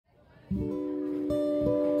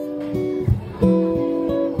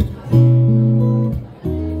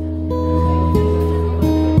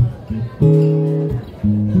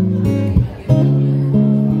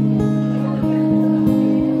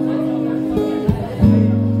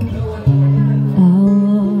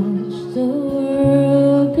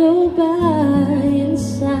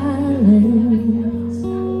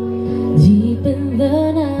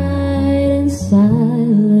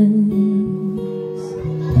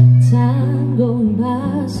time going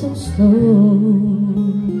by so slow.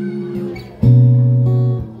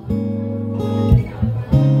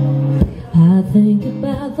 I think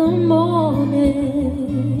about the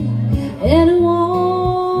morning and it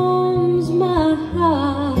warms my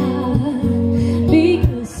heart,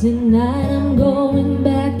 because tonight I'm going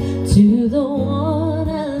back to the one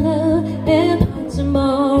I love, and by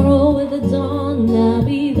tomorrow with the dawn I'll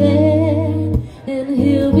be there and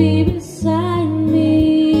he'll be beside me.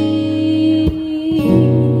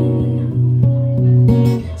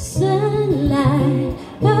 Sunlight,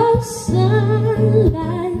 oh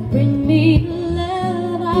sunlight, bring me the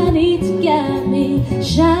love I need to guide me,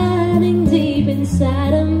 shining deep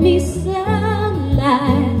inside of me.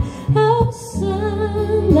 Sunlight, oh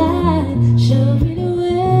sunlight, show me the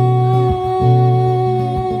way.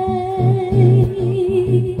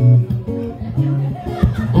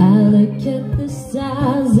 I look at the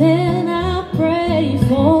stars and I pray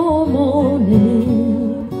for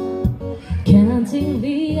morning, counting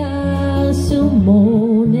the hours till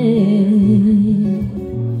morning,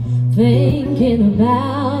 thinking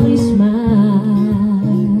about his smile,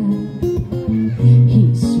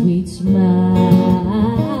 his sweet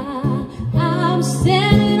smile. I'm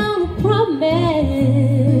standing on the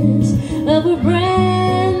promise of a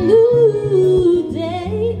brand new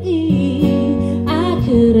day. I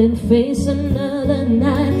couldn't face another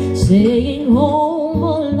night staying home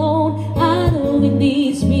alone. I know he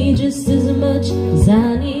needs me just as much as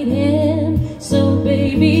I need him, so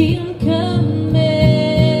baby I'm coming.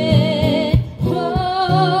 Oh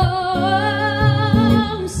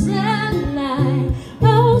sunlight,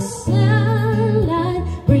 oh sunlight,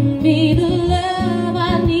 bring me the love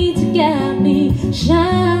I need to guide me,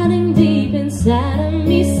 shining deep inside of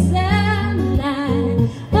me. Sunlight,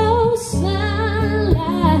 oh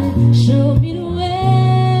sunlight, show me the way.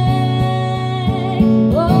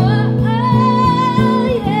 Oh, oh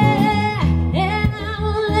yeah, and I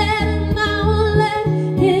won't let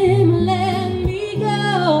him let me go.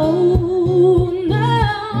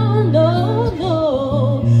 No, no,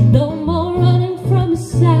 no, no more running from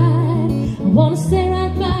his side. I wanna stay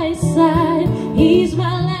right by his side. He's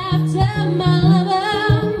my laughter, my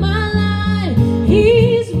lover, my life.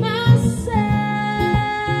 He's my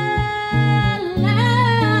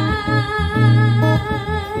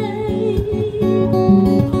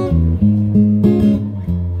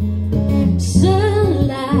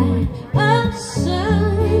sunlight, oh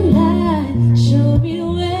sunlight, show me the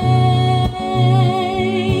way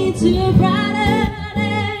to a brighter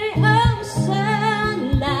day. Oh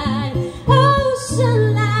sunlight, oh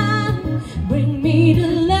sunlight, bring me the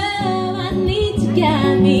love I need to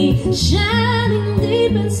guide me, shining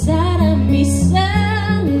deep inside of me.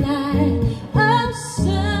 Sunlight, oh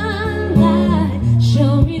sunlight,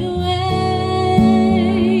 show me the way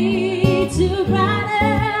to a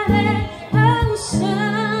brighter day. Oh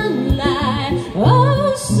sunlight,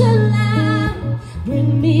 oh sunlight,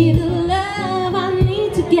 bring me the love I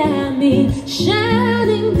need to guide me,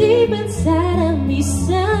 shining deep inside of me.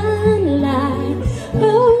 Sunlight,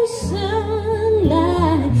 oh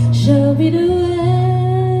sunlight, show me the way.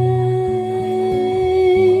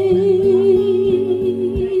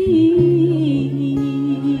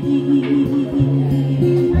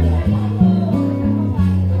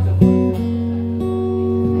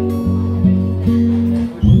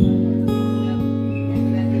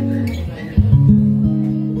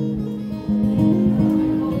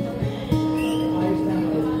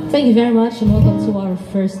 Thank you very much and welcome to our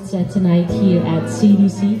first set tonight here at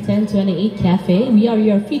CDC1028 Cafe. We are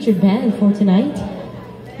your featured band for tonight.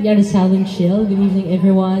 We are the Silent Chill. Good evening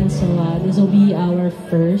everyone. So this will be our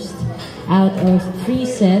first out of 3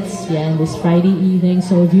 sets in this Friday evening.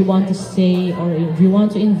 So if you want to stay or if you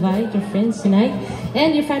want to invite your friends tonight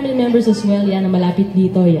and your family members as well, yan, na malapit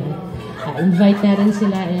dito, yan. Invite natin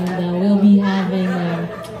sila and we'll be having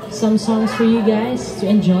some songs for you guys to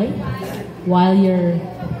enjoy while you're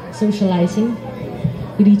socializing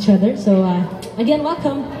with each other. So again,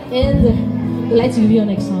 welcome, and we'd like to give you our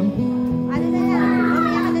next song.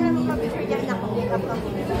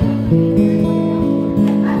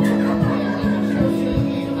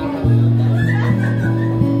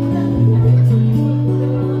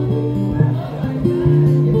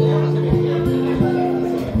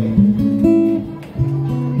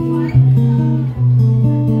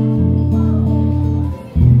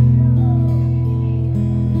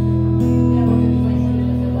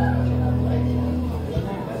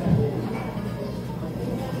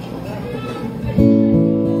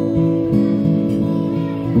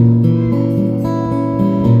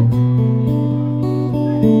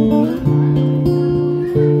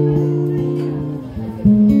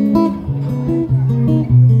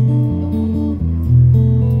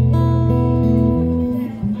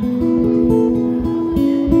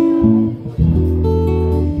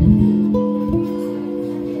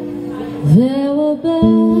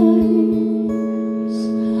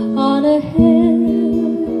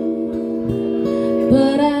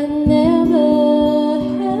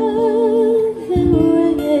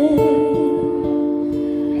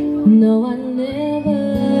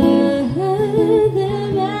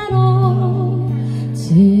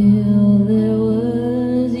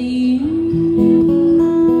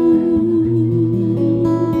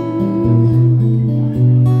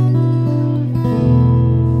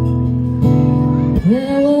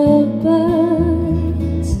 were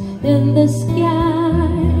birds in the sky,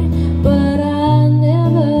 but I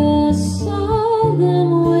never saw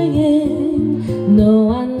them winging.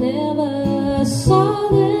 No, I never saw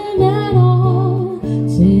them at all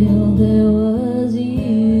till there was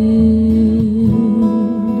you.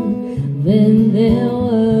 Then there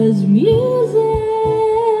was music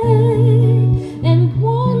and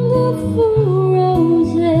wonderful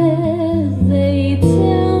roses. They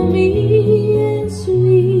tell me in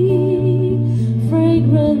sweet,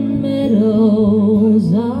 fragrant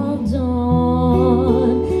meadows of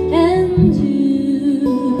dawn and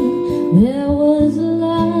dew. There was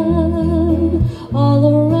love all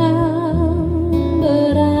around,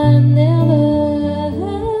 but I never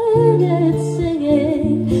heard it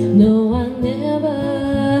singing. No, I never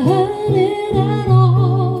heard it at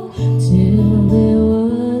all till there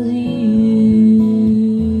was you.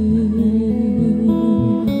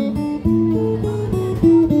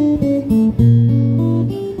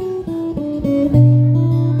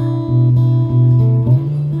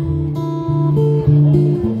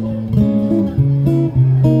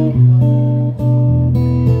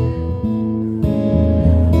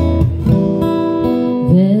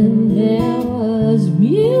 Then there was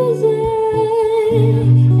music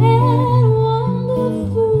and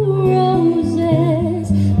wonderful roses.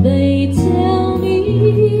 They tell me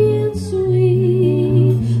in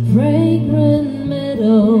sweet, fragrant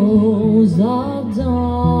meadows of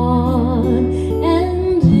dawn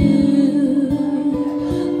and dew.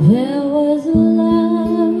 There was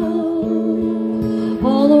love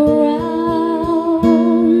all around,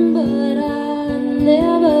 but I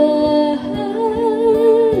never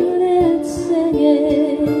heard it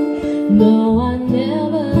singing. No, I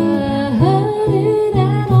never heard it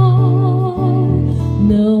at all.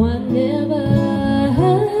 No, I never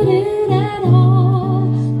heard it at all.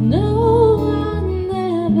 No, I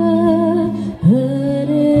never heard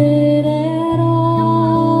it at all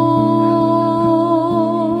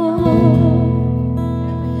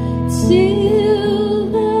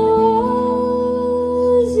till there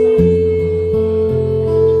was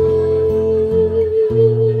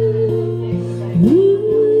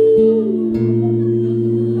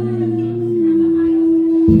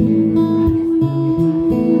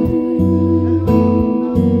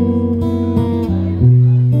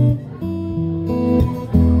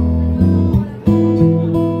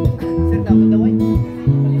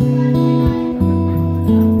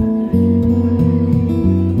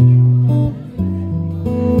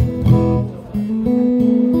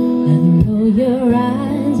your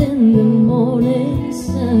eyes in the morning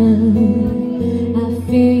sun. I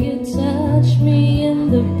feel you touch me in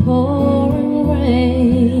the pouring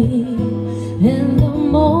rain. And the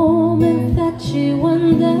moment that you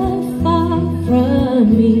wander far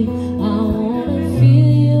from me, I wanna feel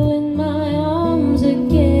you in my arms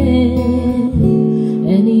again.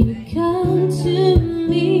 And you come to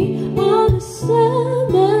me on a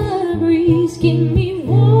summer breeze, keep me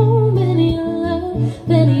warm in your love,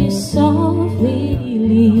 then you softly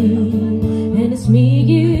leave. And it's me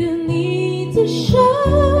you need to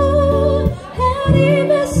show. How deep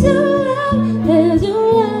is your love? Is your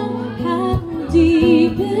love? How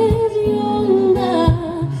deep is your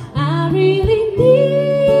love? I really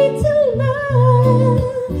need to know.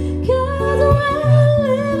 'Cause we're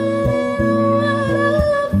living in a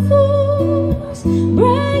world of fools,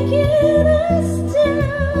 breaking us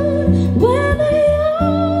down when they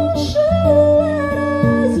all should let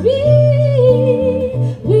us be.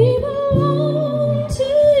 We belong to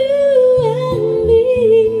you and me.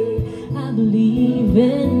 I believe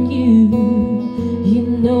in you. You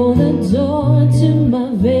know the door to my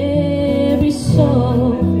very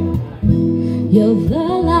soul. You're the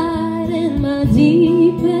light in my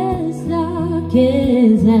deepest,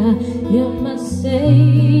 darkest hour. You're my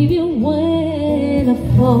savior when I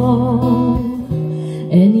fall.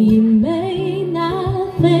 And you may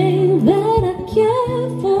not think that I care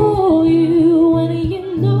for you, when you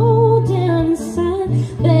know down inside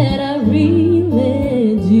that I really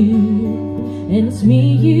do. And it's me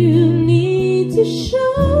you need to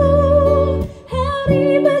show. How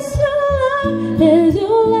deep is your love? Is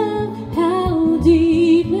your love? How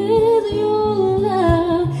deep is your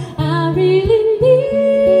love? I really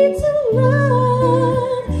need to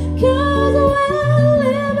love. 'Cause we're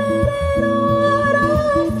living in a world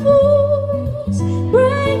of fools,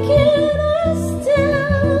 breaking us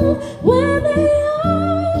down when they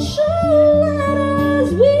all should let us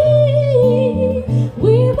be.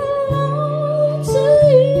 We belong to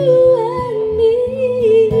you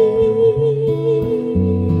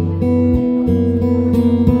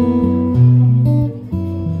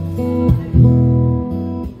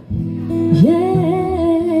And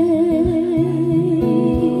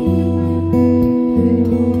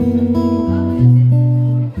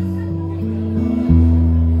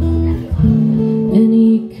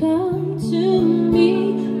you come to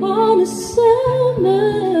me on a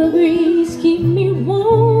summer breeze, keep me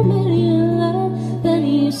warm in your love, then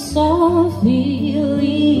you softly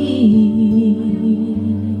leave.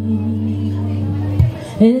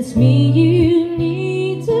 And it's me you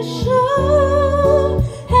need to show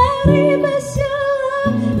how deep is your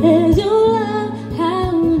love, is your love,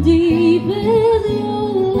 how deep is your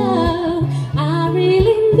love. I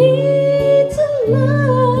really need to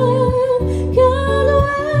know, 'cause we're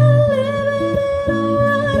living in a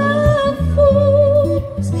world of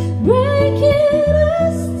fools, breaking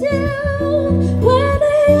us down when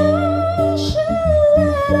they all should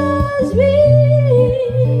let us be.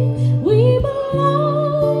 We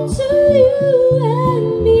belong to you and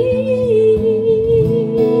me.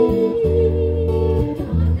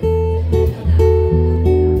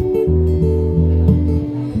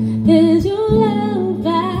 Is your love,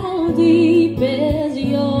 how deep is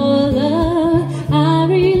your love? I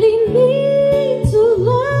really need to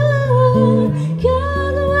learn,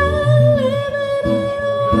 'cause we're living in a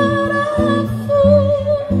world of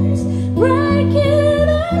fools, breaking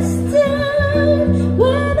us down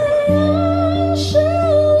when they all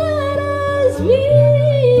should let us be.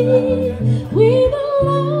 We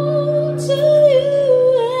belong to you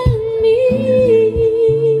and me.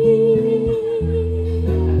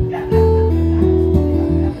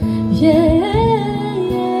 Yeah,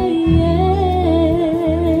 yeah,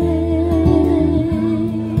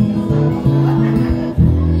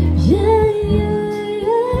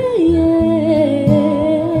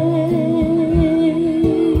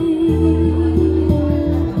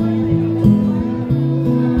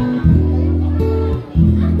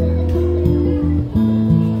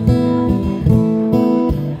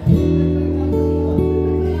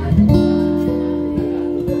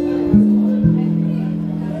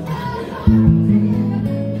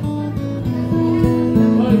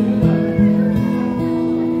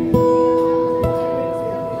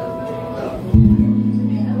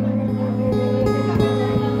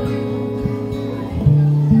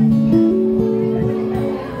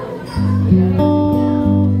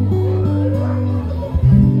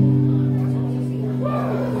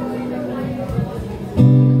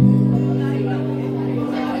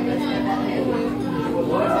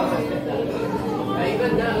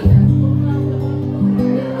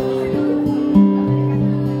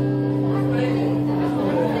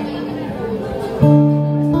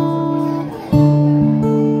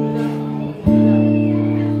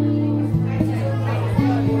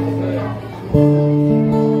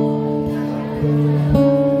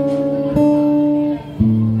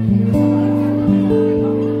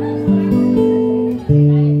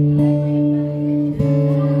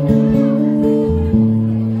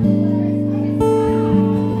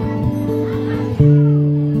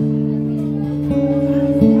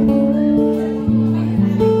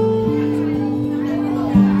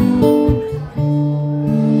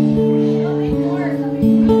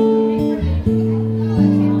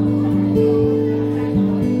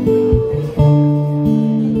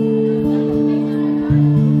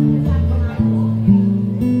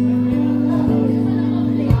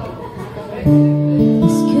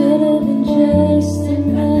 This could have been just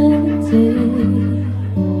another day,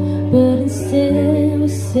 but instead we're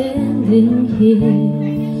standing here,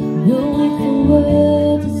 knowing the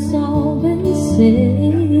words it's all been said.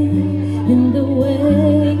 In the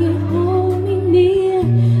way you hold me near,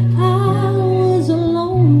 I was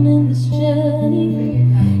alone in this journey.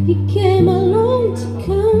 You came along to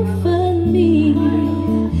comfort me.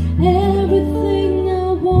 Everything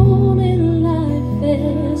I want in life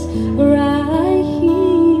is right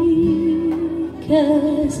here,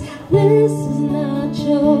 'cause this is not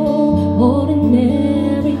your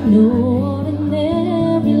ordinary, no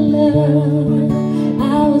ordinary love.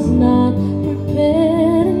 I was not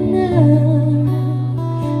prepared enough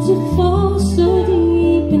to fall so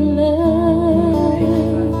deep in love.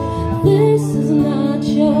 This is not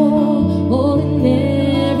your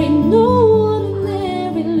ordinary, no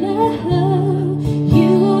ordinary love.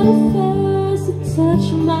 You are the first to touch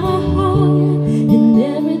my heart, and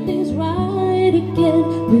everything's right again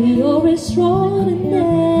with your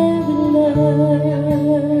extraordinary love.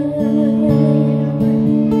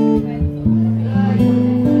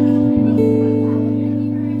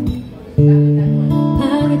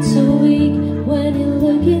 I get so weak when you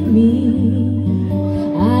look at me.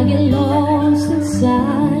 I get lost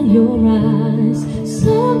inside your eyes.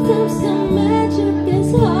 Sometimes the magic is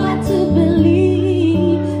hard to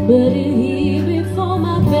believe, but it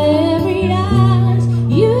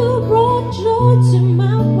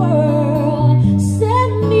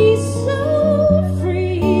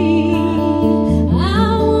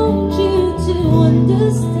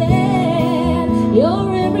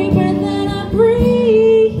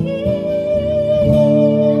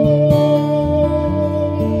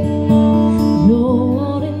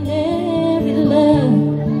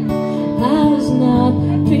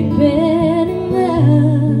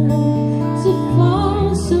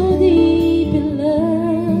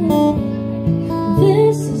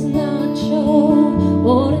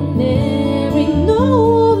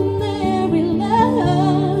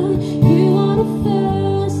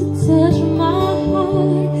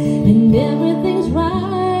and everything's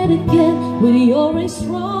right again with your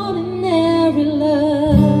extraordinary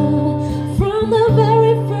love. From the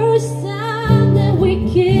very first time that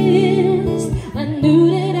we kissed, I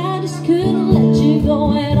knew that I just couldn't let you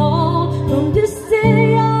go at all. From this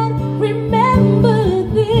day on, remember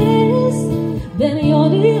this, that you're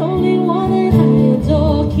the only one that I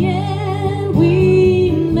adore. Can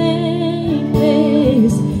we make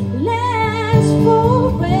this last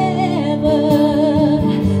forever?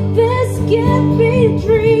 This can't be a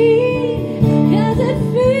dream, 'cause it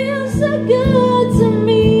feels so good to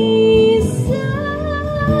me. So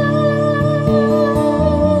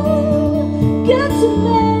good to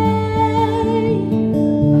me.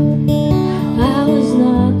 I was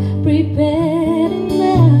not prepared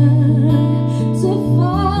enough to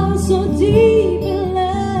fall so deep in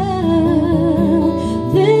love.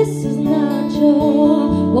 This is not your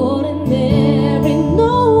ordinary,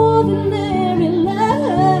 no ordinary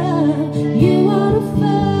love. You are the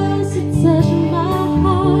first to touch my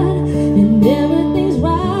heart, and everything's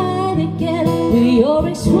right again with your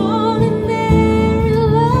extraordinary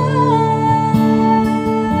love.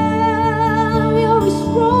 Your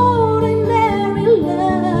extraordinary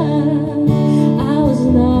love. I was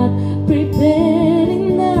not prepared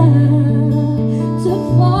enough to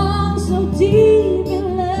fall so deep in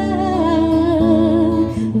love.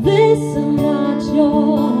 This is not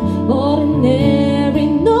your ordinary,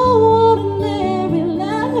 no ordinary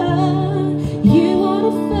love. You are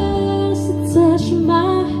the first to touch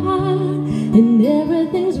my heart, and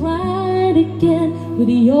everything's right again with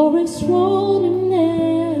your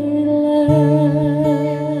extraordinary love.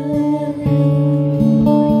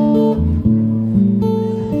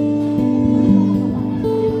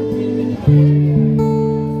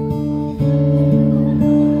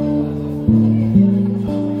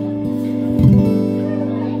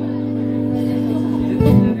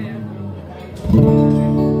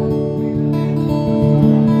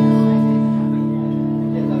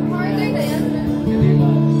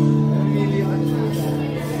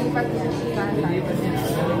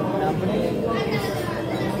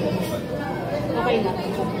 Okay lang.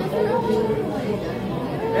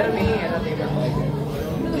 Pero may ano, diba?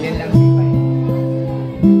 Yan lang si Pai.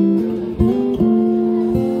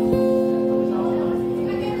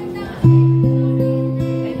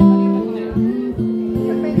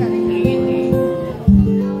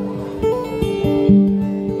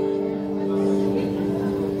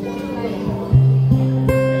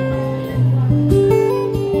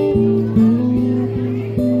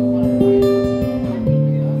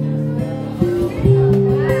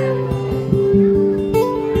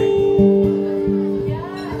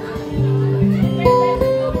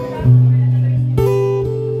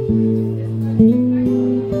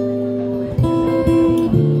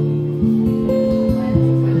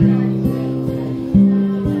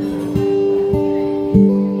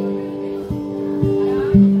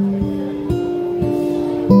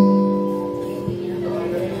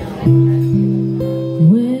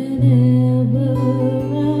 Whenever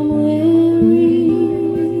I'm weary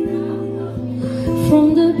from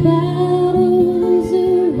the battles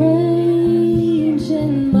that rage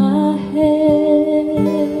in my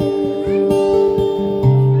head,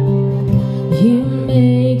 you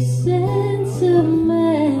make sense of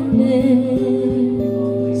madness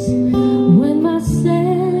when my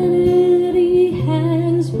sanity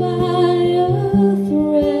hangs by a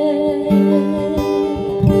thread.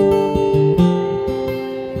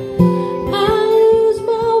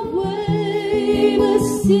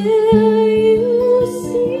 Still you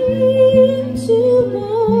seem to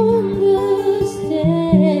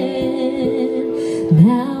understand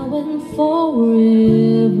now and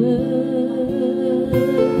forever.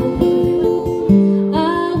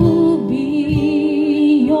 I will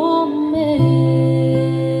be your man.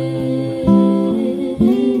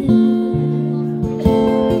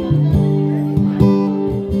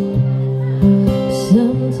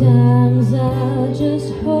 Sometimes I just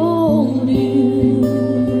hold you,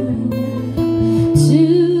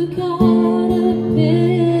 too caught up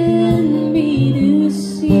in me to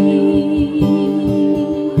see.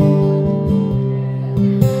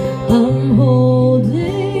 I'm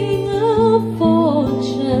holding a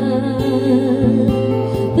fortune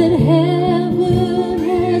that heaven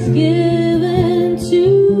has given to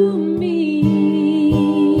me.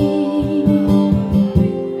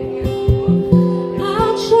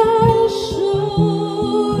 I'll try to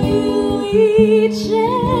show you each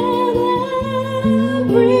and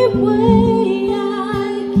every way I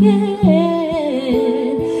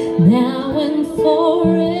can, now and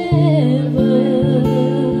forever.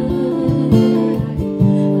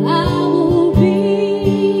 I will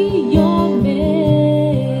be your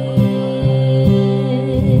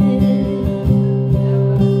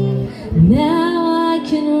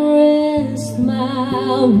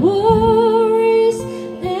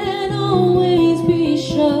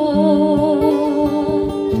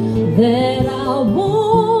that I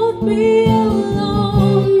won't be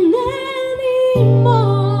alone anymore.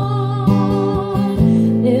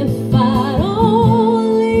 If I'd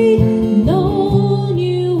only known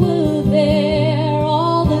you were there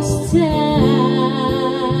all this time,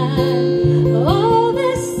 all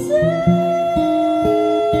this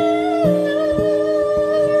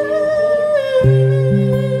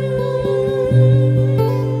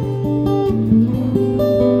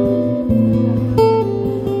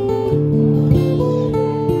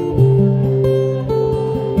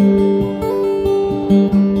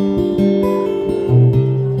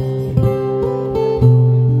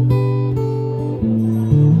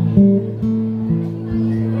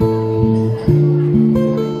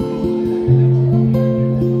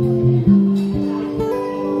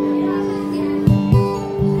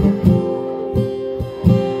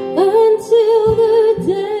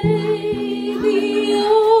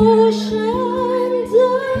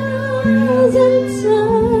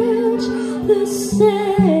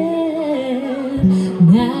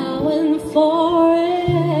now and forever.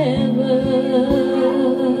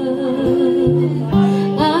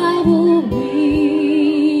 I will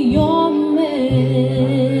be your man.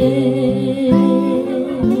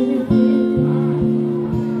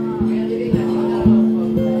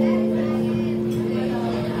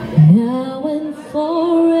 Now and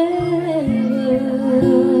forever,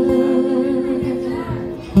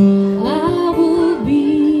 I will be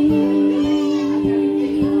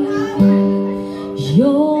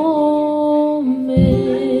your man.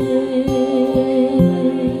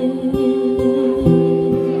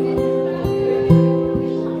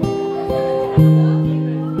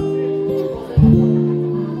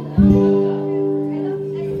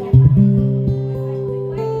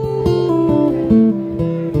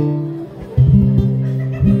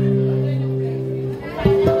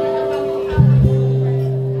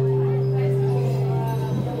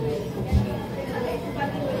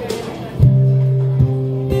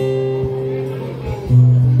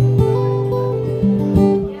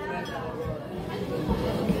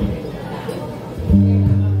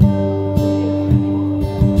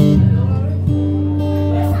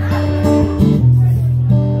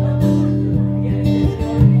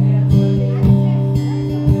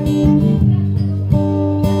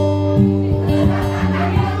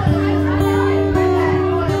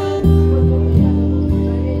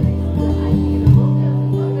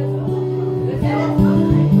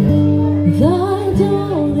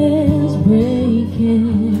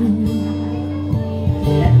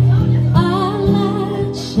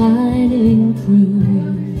 Shining through,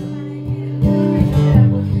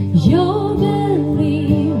 you're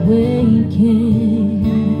barely waking,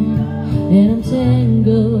 and I'm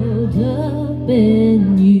tangled up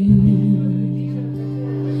in you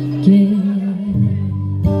again.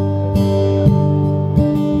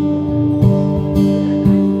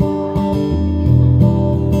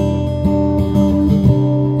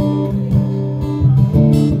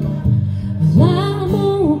 I'm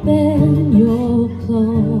open, you're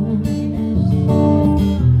closed.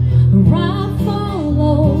 Where I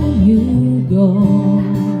follow you go,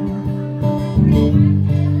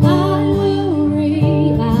 I worry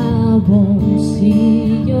I won't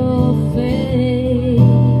see your face.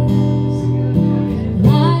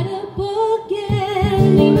 Light up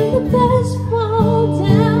again, even the best fall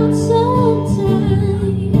down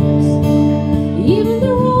sometimes. Even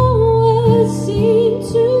the wrong words seem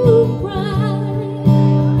to cry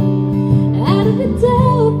out of the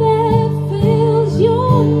doubt that fills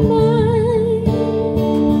your mind.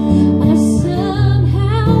 I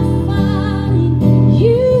somehow find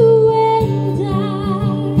you and I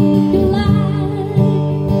collide.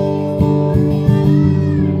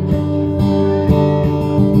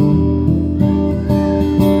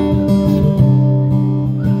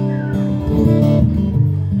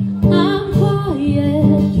 I'm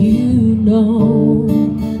quiet, you know.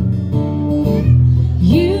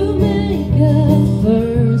 You make a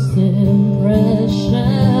first impression.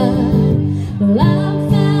 Well, I'm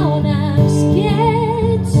found I'm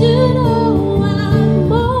scared to know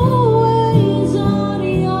I'm always on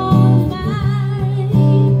your mind.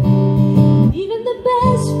 Even the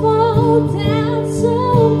best fall down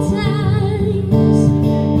sometimes.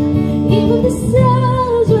 Even the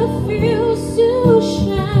stars refuse to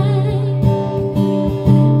shine.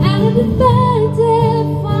 Out of the bad day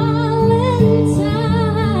falling time,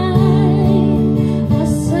 I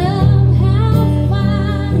somehow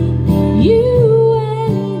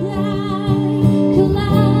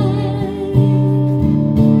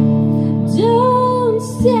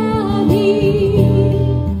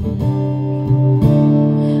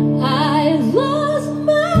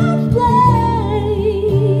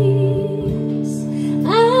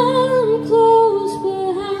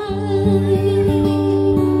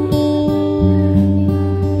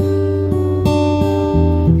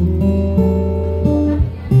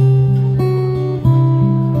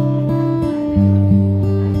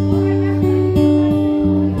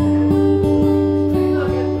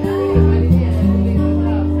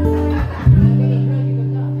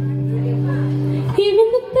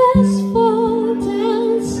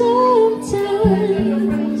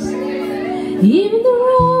Even the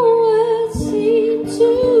roads seem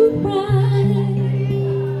too bright,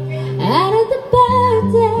 and at the back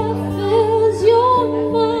that fills your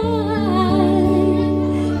mind,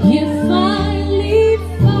 you finally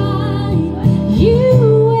find you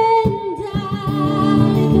and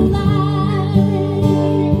I collide.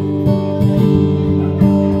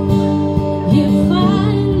 You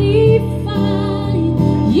finally find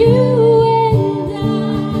you and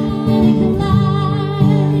I collide.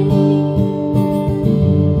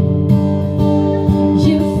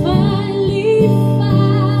 You finally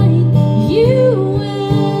find you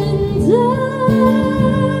and I.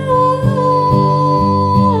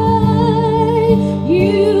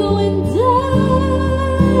 You and I.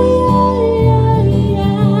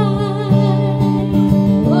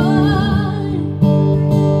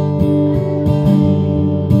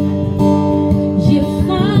 You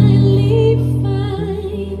finally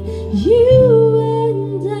find you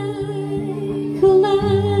and I collide.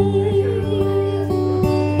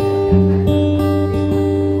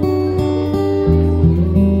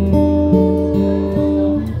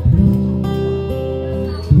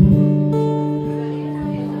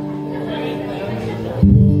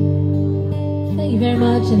 Thank you very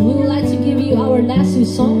much, and we would like to give you our last two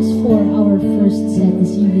songs for our first set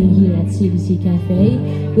this evening here at CDC Cafe.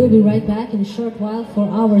 We'll be right back in a short while for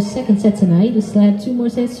our second set tonight. We still have 2 more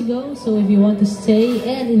sets to go, so if you want to stay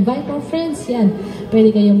and invite more friends, yan,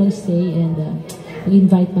 pwede kayong mag-stay and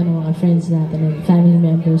mag-invite pa ng mga friends natin and family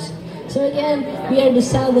members. So again, we are the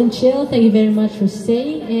Silent Chill. Thank you very much for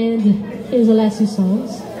staying, and here's the last two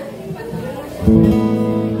songs.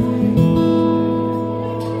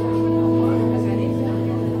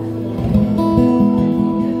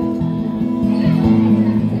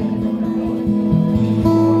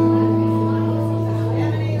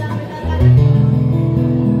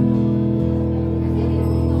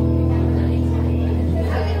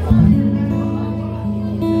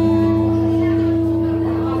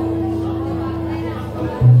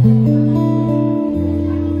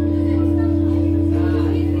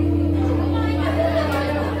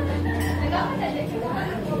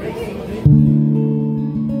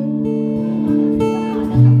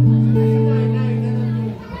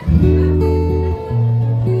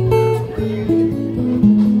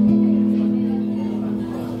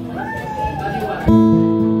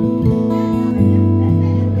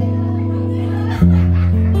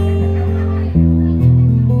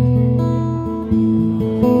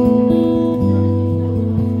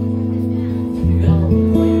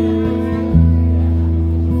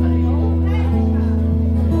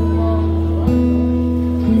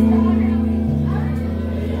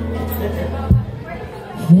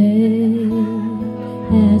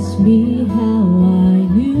 Ask me how I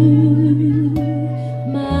knew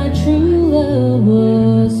my true love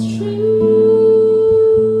was true.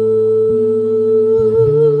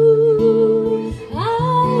 I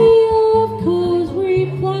of course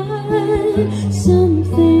replied,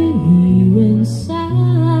 something here inside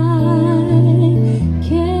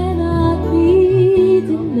cannot be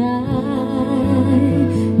denied.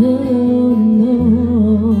 No, no.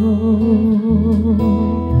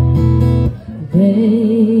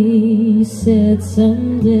 They said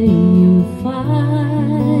someday you'll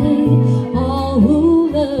find all who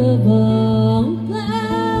love are blind.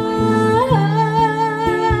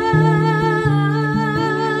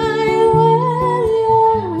 When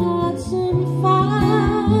your heart's on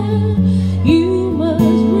fire, you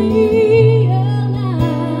must realize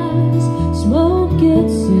smoke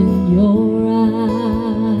gets in your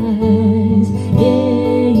eyes.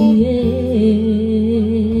 Yeah, yeah.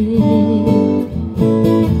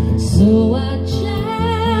 So I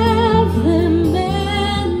jabbed them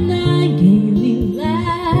and I gaily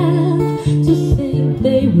laughed to think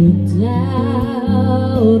they would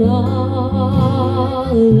doubt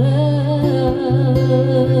our love.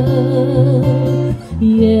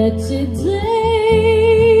 Yet today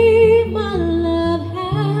my love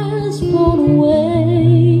has blown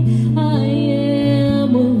away. I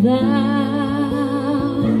am without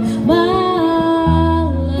my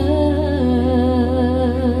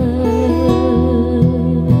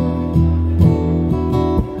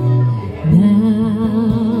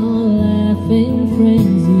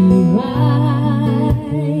frenzy ride,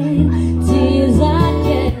 tears I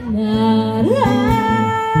cannot hide.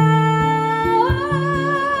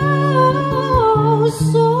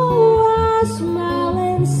 So I smile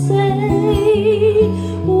and say,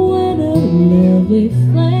 when a lovely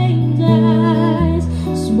flame dies,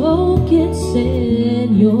 smoke gets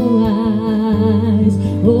in your eyes.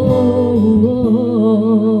 Oh, oh, oh.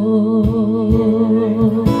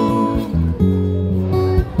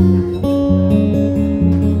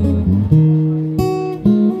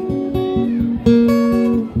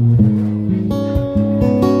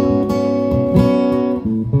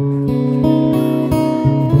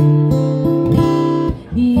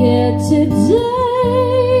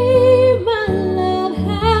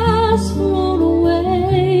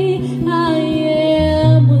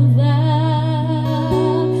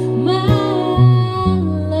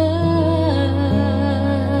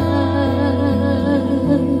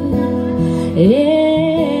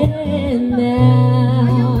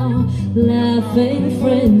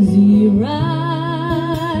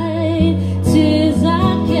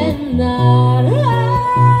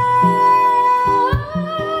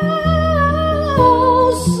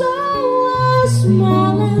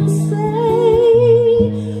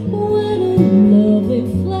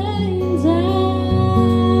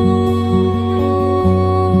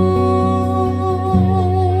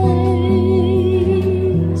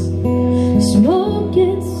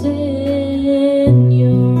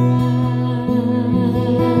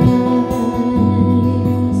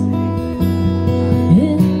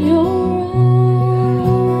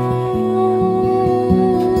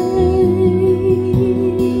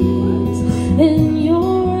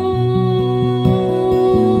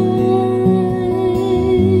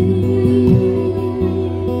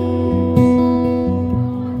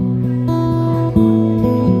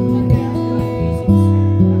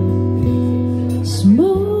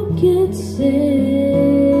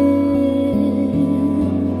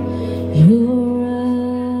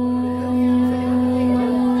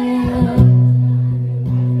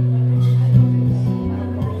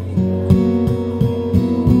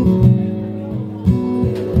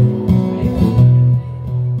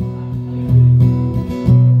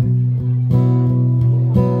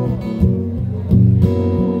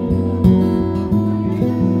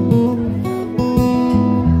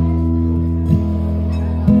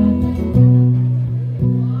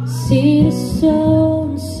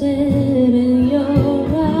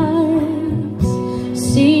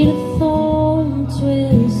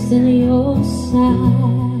 rest in your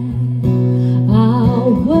side.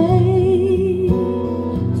 I'll wait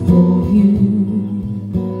for you.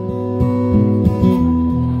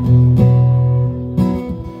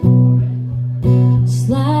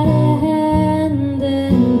 Slide a hand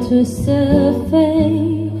and twist her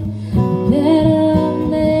fate. Better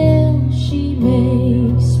than she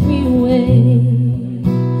makes me wait,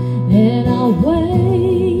 and I'll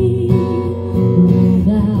wait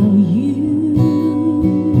without you,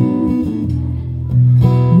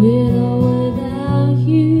 with or without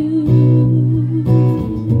you,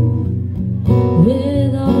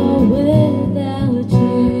 with or without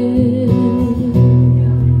you.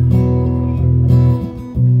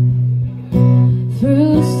 Through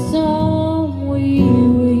the storm we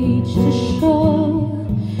reach the shore.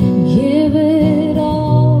 Give it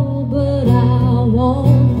all, but I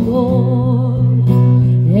want more.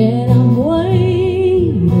 And I'm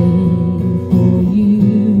waiting for you,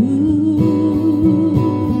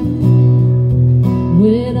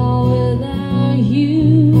 with or without you,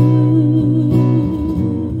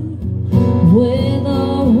 with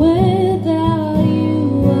or without you.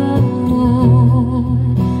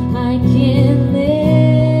 I can't live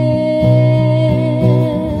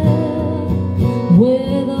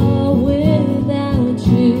with or without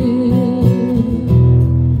you.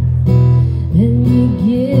 And you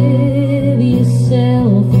give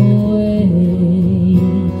yourself away,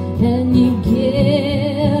 and you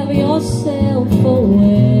give yourself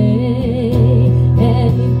away,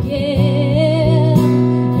 and you give,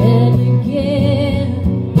 and you give,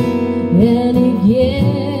 and you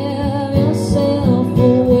give yourself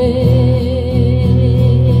away.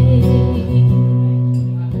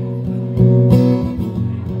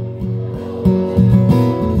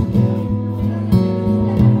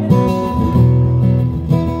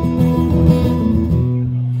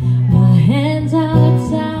 My hands are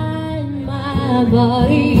tied, my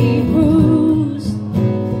body bruised.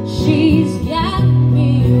 She's got me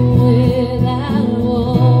without a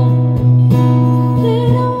warm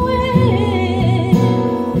little wind,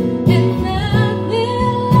 and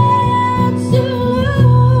nothing left to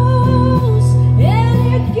lose. And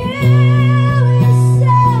you give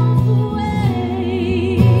yourself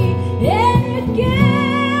away, and you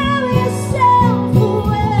give yourself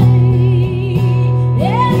away,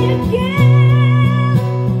 and you give,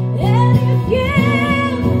 and you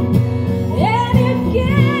give,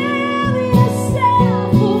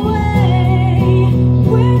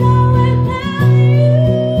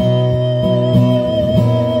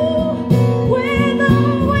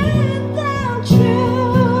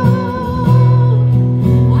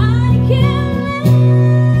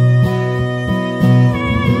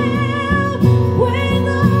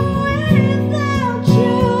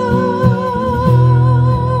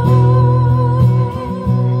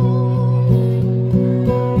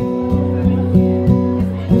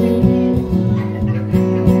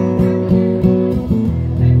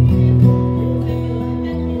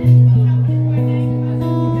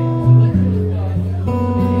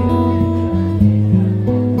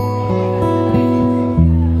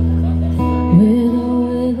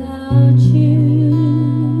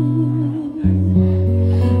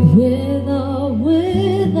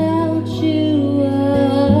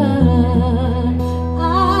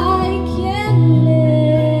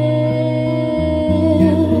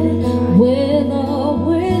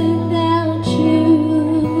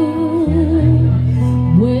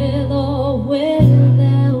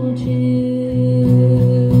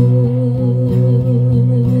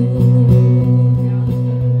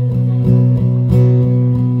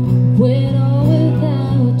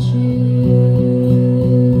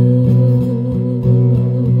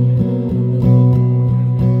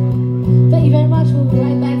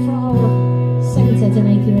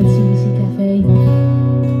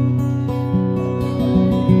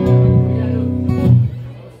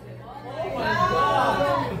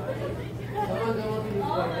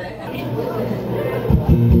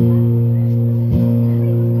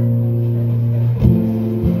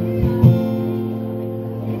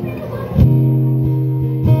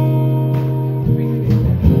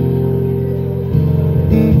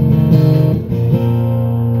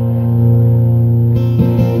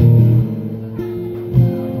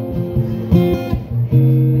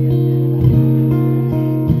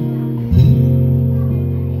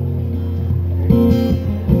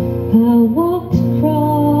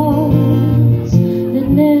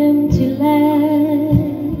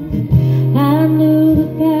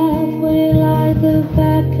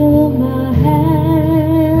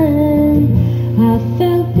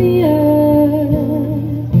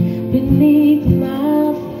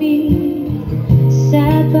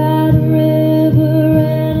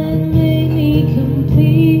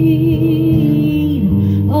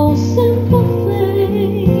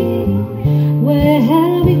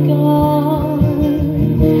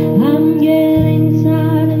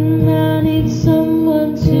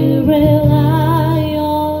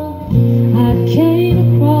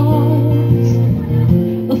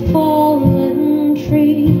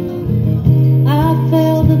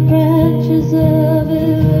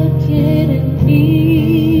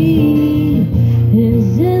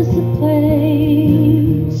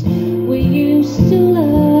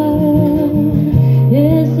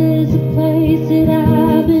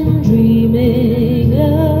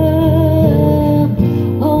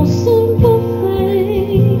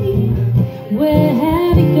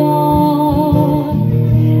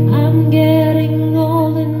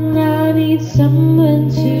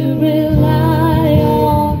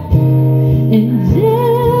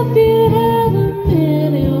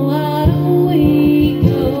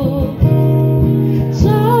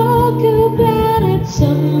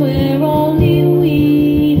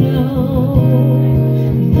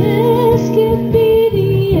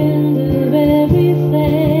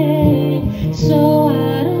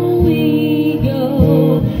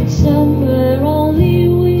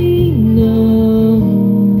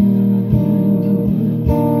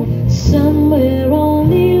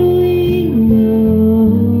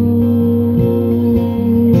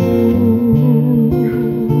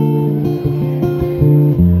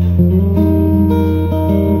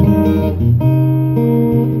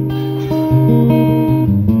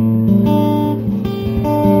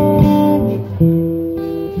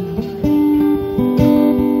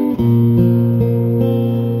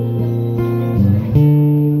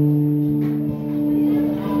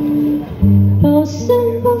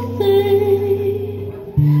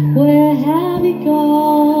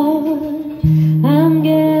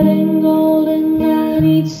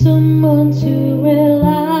 someone to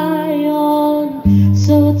rely on.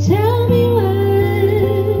 So tell me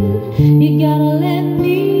when you gotta let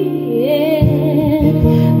me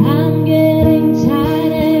in. I'm getting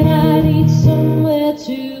tired and I need somewhere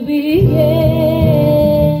to begin.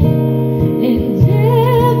 And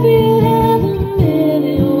if you have a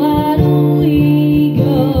minute, why don't we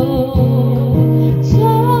go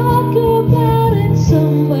talk about it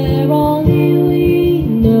somewhere only we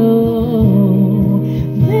know?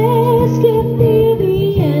 This could be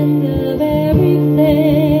the end of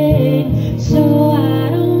everything. So why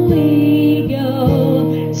don't we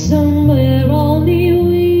go somewhere only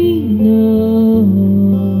we know?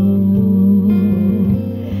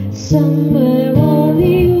 Somewhere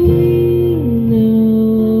only we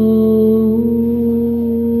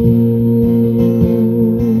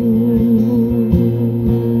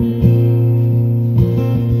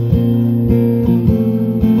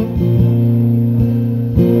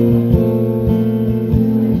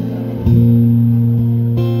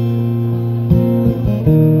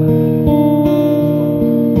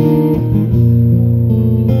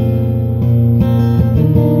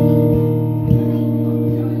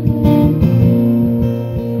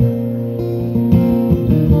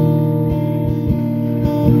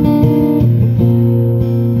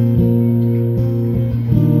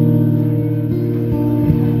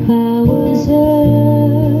I was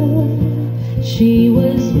her, she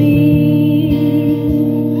was me.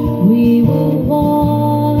 We were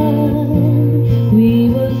one, we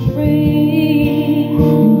were free.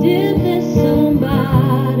 And if there's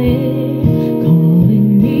somebody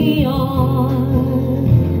calling me on,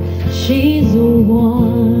 she's the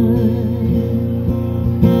one.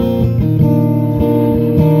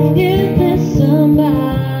 If there's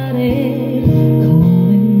somebody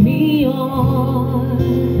calling me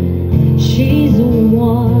on, she's the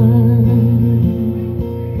one.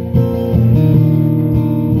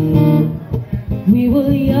 We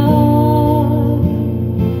were young,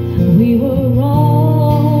 we were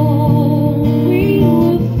wrong, we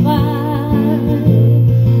were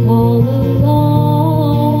fine all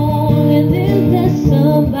along. And if there's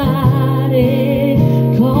somebody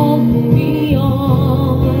calling me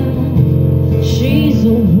on, she's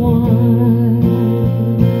the one.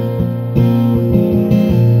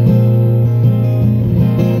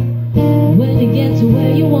 When you get to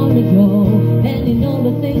where you want to go, and you know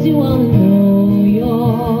the things you want to know,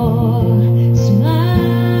 you're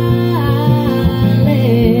smiling.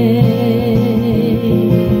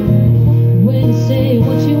 When you say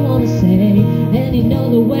what you want to say, and you know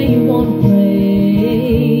the way you want to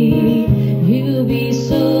play, you'll be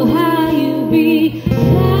so high, you'll be flying.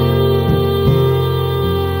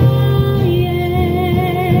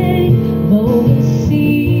 Though we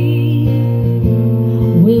see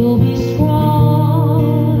we'll be strong,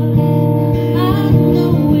 I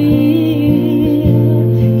know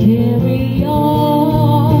we'll carry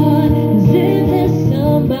on. 'Cause if there's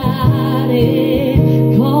somebody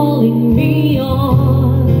calling me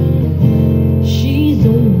on, she's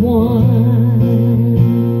the one.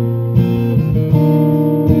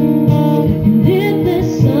 And if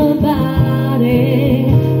there's somebody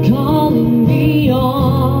calling me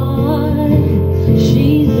on,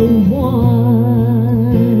 she's the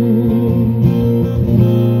one.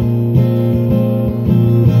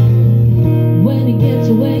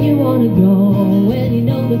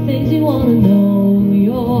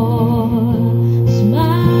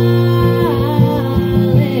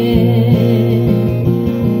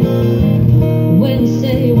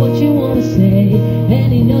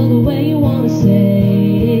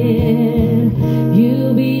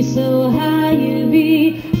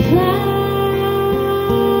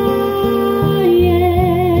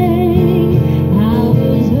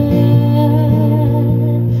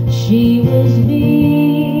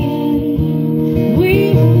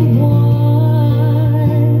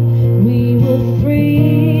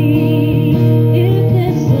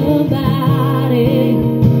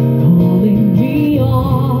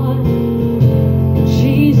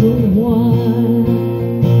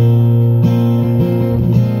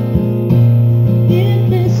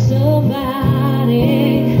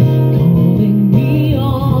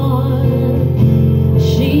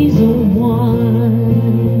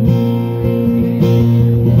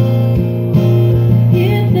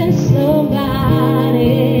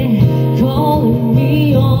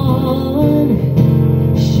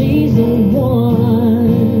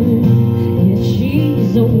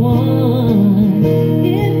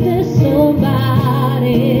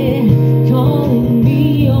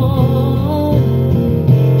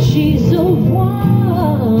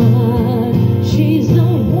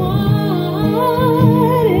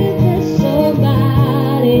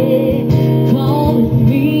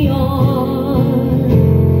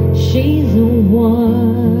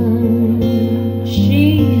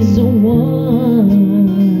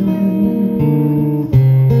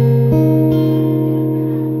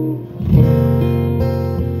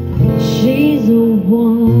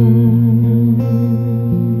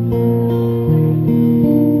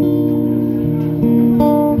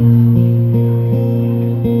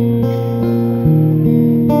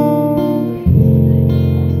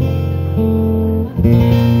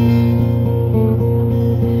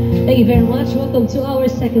 much. Welcome to our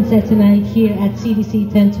second set tonight here at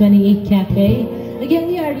CDC1028 Cafe. Again,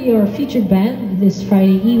 we are your featured band this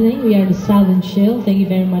Friday evening. We are the Southern Chill. Thank you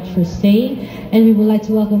very much for staying. And we would like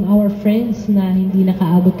to welcome our friends na hindi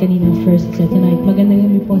nakaabot kaninang first set tonight. Magandang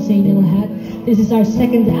gabi po sa inyo lahat. This is our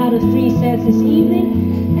second out of 3 sets this evening.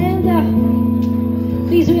 And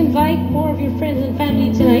please do invite more of your friends and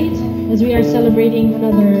family tonight as we are celebrating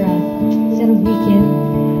another set of weekend.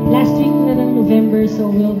 Last week na ng November,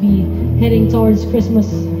 so we'll be heading towards Christmas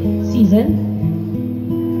season.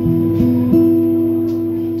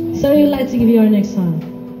 So we'd like to give you our next song.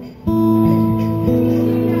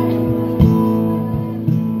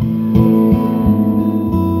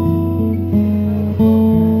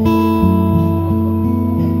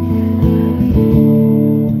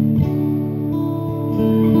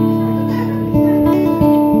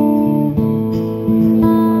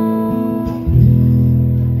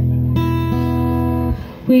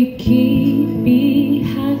 We keep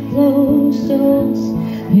behind closed doors.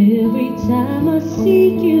 Every time I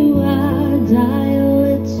see you, I die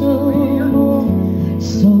a little more.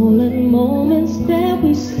 Stolen moments that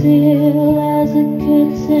we steal as a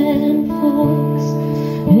curtain falls.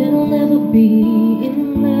 It'll never be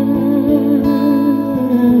enough.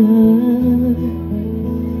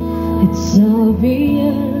 It's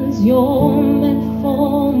obvious you're meant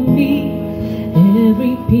for me.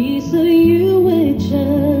 Every piece of you, it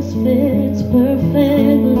just fits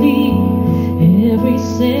perfectly. Every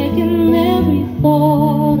second, every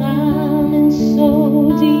thought, I'm in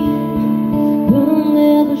so deep. We'll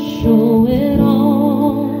never show it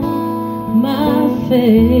on my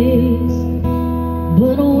face,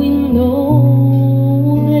 but we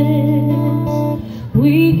know this.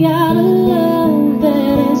 We got a love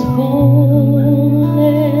that is homeless.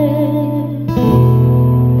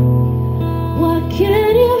 Why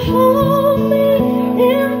can't you hold me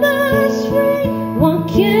in the spring? Why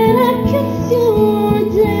can't I kiss you on a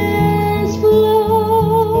dance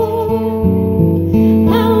floor?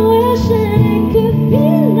 I wish that it could be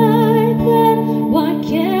like that. Why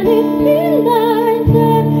can't it be like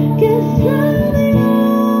that? 'Cause I'm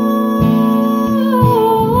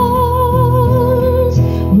yours.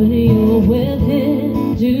 When you're with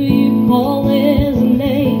him, do you call his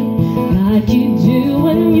name like you do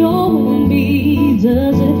when you're with me?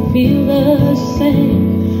 Does it feel the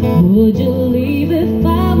same? Would you leave if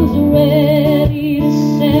I was ready to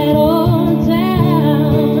settle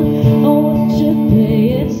down? Or would you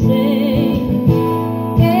play it safe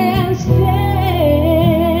and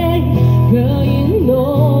stay? Girl, you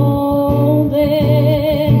know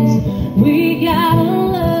this. We got a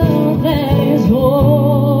love that is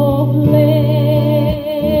hopeless.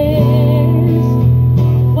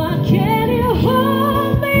 Why can't you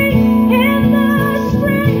hold me in the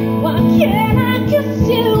spring? Why can't I kiss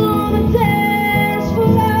you on a dance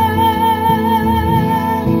floor?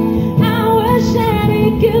 I wish that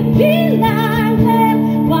it could be like that.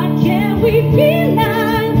 Why can't we be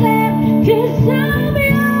like that? 'Cause I'm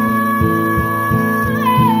yours.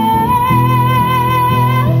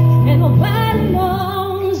 And nobody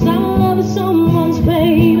knows I'm loving someone's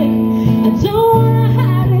baby. I don't wanna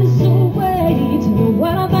hide this away. Tell me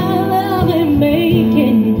what about love and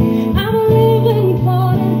making? I'm living for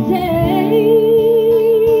the day.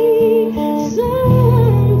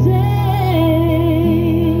 Someday.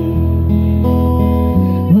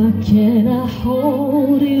 Why can't I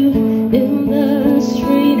hold you in the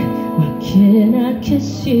street? Why can't I kiss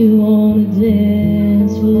you on a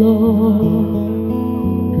dance floor?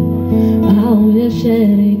 I wish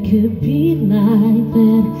that it could be like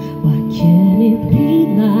that. Why can't it be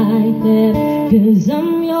like that? 'Cause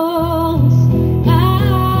I'm yours.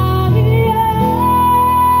 I'm yours.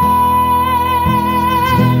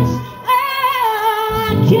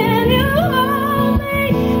 Can you hold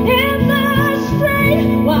me in the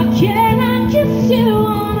spring? Why can't I kiss you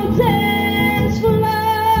on a dance floor?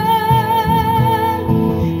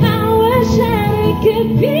 I wish that it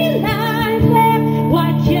could be like that.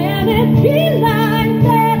 Why can't it be like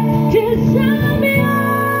that? 'Cause I'm yours.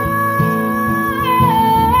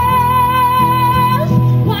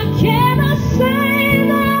 Why can't I say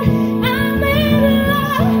that I'm in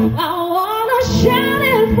love? I wanna shout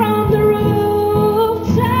it from the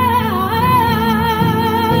rooftops.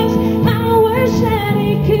 I wish that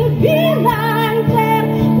it could be like that.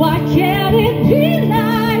 Why can't it be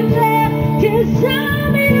like that? 'Cause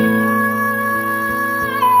I'm yours.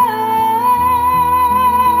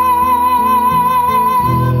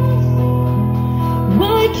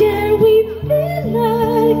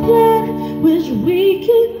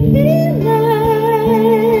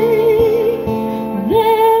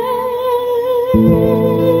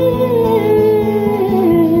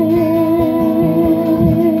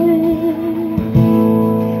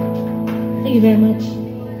 Thank you very much.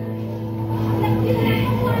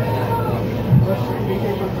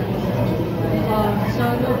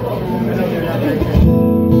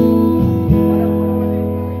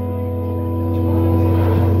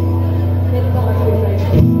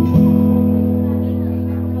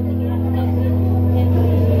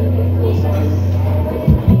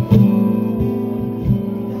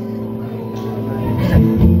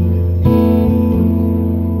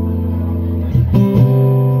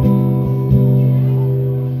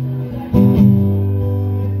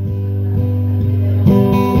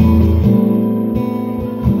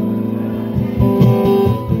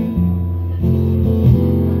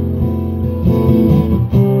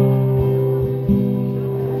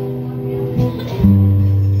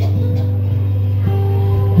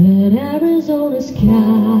 That Arizona sky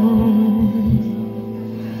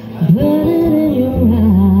burning in your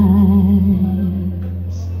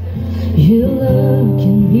eyes. You look at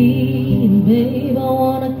me, babe, I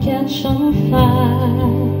wanna catch on fire.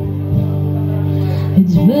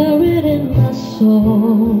 It's buried in my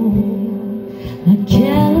soul, like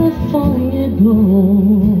California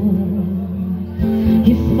gold.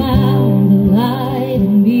 You found the light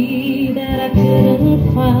in me that I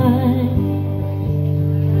couldn't find.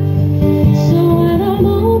 So when I'm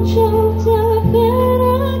all choked up and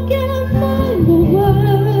I can't find the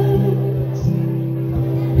words,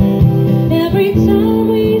 every time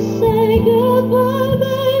we say goodbye,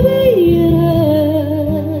 baby, it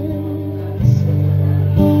hurts.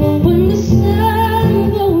 When the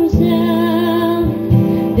sun goes down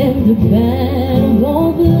and the band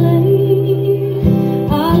won't play,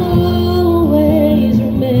 I'll always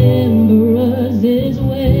remember us this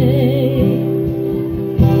way.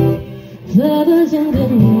 Feathers in the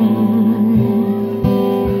night,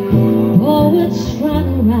 poets trying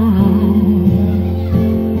to rhyme.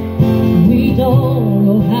 We don't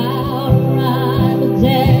know how to rhyme, but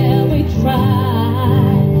damn, we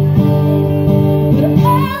try. But all I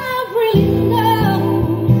really know,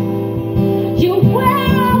 you're where I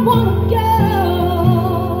wanna go.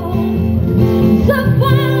 The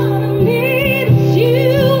part of me that you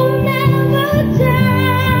never die.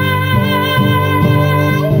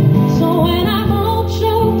 So when I'm all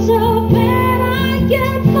choked up and I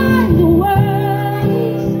can't find the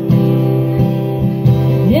words,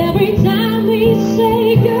 every time we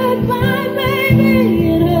say goodbye, baby,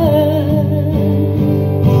 it hurts.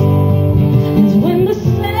 'Cause when the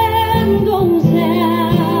sun goes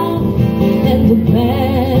down and the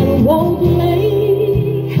band won't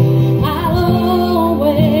play, I'll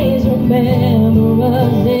always remember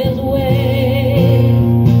us this way.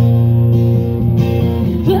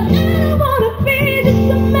 But I don't wanna be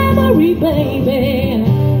just a memory, baby.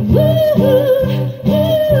 Ooh, ooh, ooh, ooh,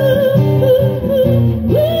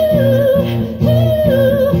 ooh, ooh,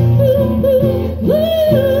 ooh,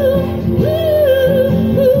 ooh.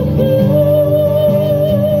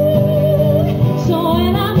 So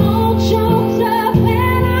when I'm all choked up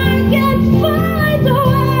and I can't find the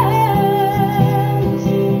words,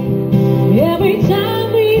 every time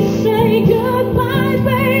we say goodbye,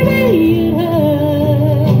 baby, it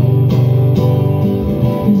hurts.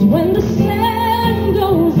 'Cause when the sun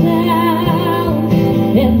goes down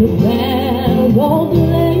and the band won't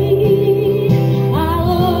play,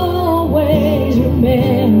 I'll always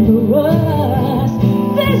remember us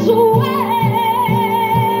this way.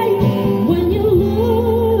 When you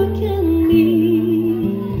look at me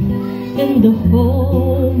and the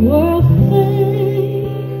whole world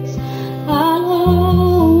fades, I'll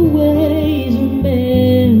always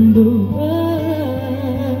remember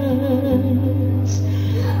us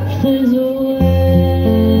this way.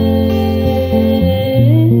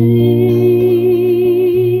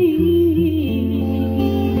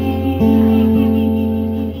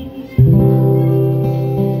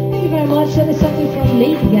 Thank you very much. That is something from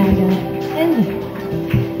Lady Gaga. And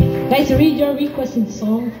guys, read your requested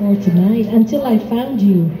song for tonight, Until I Found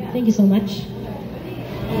You. Thank you so much.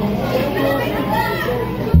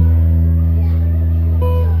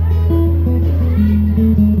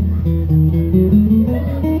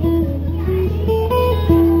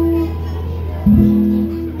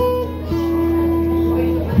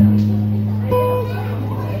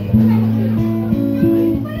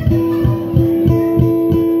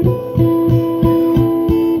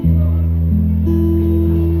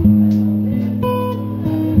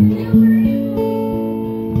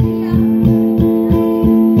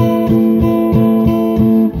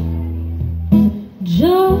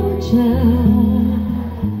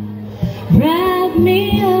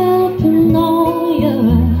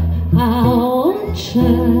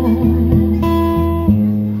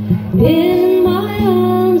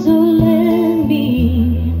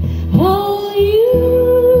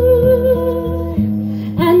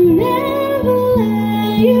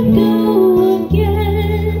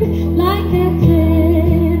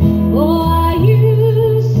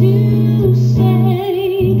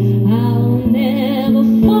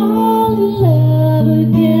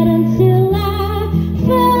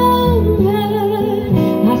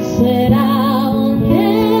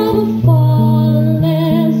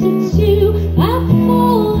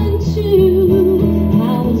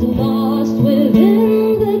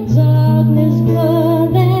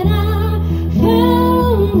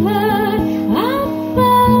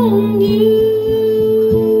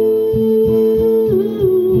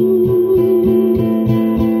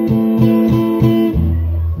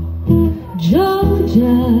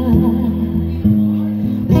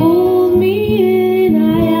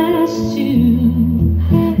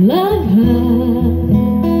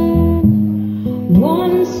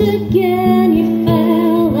 when you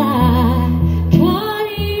fell, I caught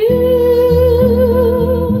you.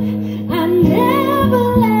 I never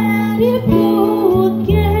let you go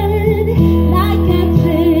again like I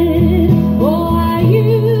did. Oh, I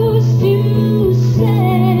used to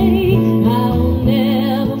say I'll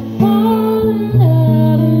never fall in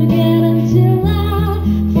love again until I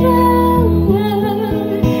found her.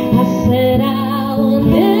 I said I will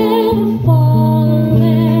never fall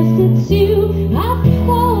unless it's you I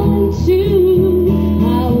fall into. I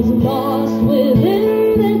was lost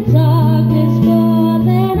within the darkness, but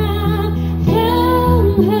then I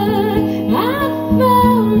found her. I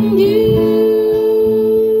found you.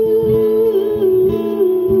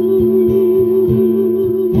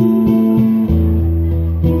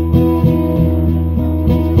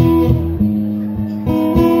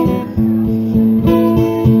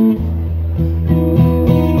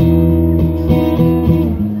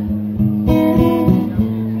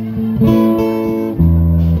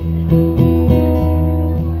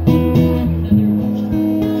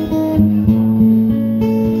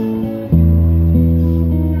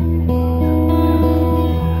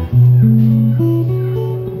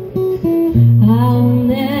 I'll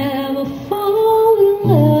never fall in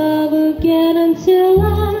love again until I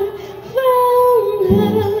found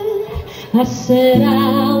her. I said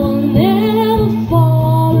I will never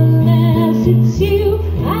fall unless it's you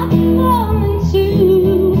I fall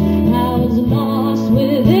into. I was lost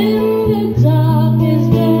within the darkness,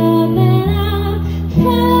 but then I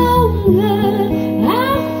found her.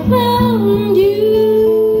 I found you.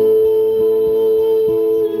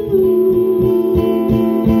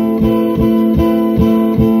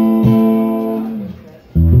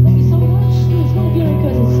 Thank you so much. This is going to be a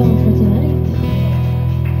requested song for tonight.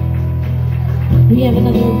 We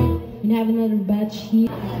have another batch here.